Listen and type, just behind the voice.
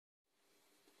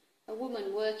a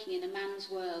woman working in a man's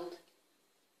world.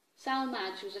 Sal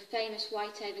Madge was a famous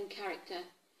Whitehaven character.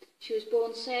 She was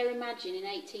born Sarah Madge in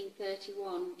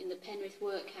 1831 in the Penrith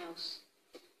workhouse.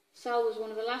 Sal was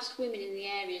one of the last women in the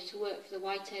area to work for the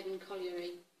Whitehaven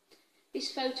colliery.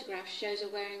 This photograph shows her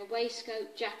wearing a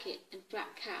waistcoat, jacket and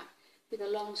black cap with a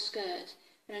long skirt,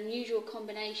 an unusual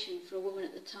combination for a woman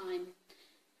at the time.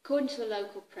 According to the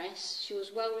local press, she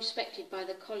was well respected by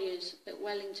the colliers at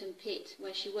Wellington Pit,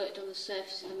 where she worked on the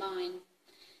surface of the mine.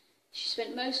 She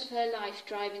spent most of her life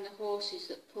driving the horses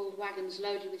that pulled wagons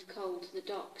loaded with coal to the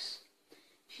docks.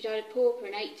 She died a pauper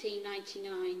in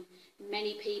 1899, and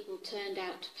many people turned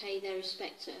out to pay their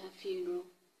respects at her funeral.